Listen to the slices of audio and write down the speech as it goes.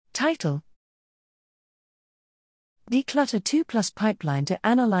Title: deCLUTTER2 Plus Pipeline to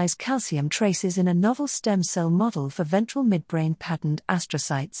Analyze Calcium Traces in a Novel Stem Cell Model for Ventral Midbrain Patterned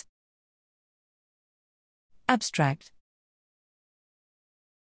Astrocytes. Abstract: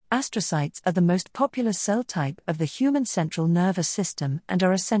 Astrocytes are the most popular cell type of the human central nervous system and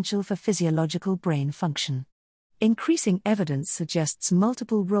are essential for physiological brain function. Increasing evidence suggests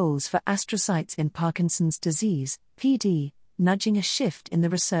multiple roles for astrocytes in Parkinson's disease, PD, nudging a shift in the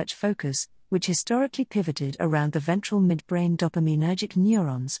research focus, which historically pivoted around the ventral midbrain dopaminergic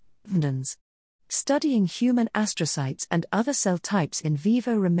neurons, VNDNs. Studying human astrocytes and other cell types in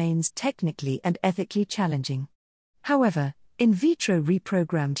vivo remains technically and ethically challenging. However, in vitro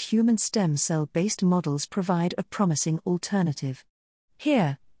reprogrammed human stem cell-based models provide a promising alternative.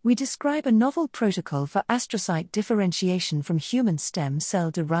 Here, we describe a novel protocol for astrocyte differentiation from human stem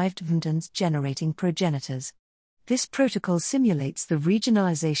cell-derived VNDNs generating progenitors. This protocol simulates the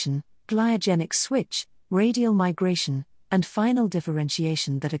regionalization, glyogenic switch, radial migration, and final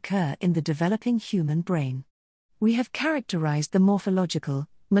differentiation that occur in the developing human brain. We have characterized the morphological,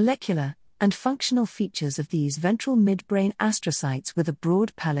 molecular, and functional features of these ventral midbrain astrocytes with a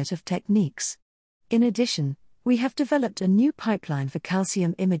broad palette of techniques. In addition, we have developed a new pipeline for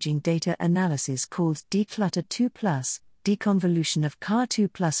calcium imaging data analysis called deCLUTTER2+, deconvolution of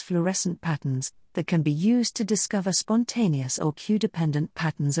CAR2+ fluorescent patterns, that can be used to discover spontaneous or cue-dependent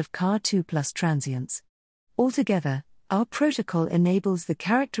patterns of CAR2+ transients. Altogether, our protocol enables the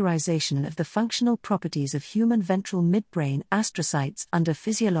characterization of the functional properties of human ventral midbrain astrocytes under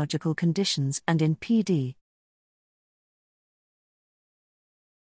physiological conditions and in PD.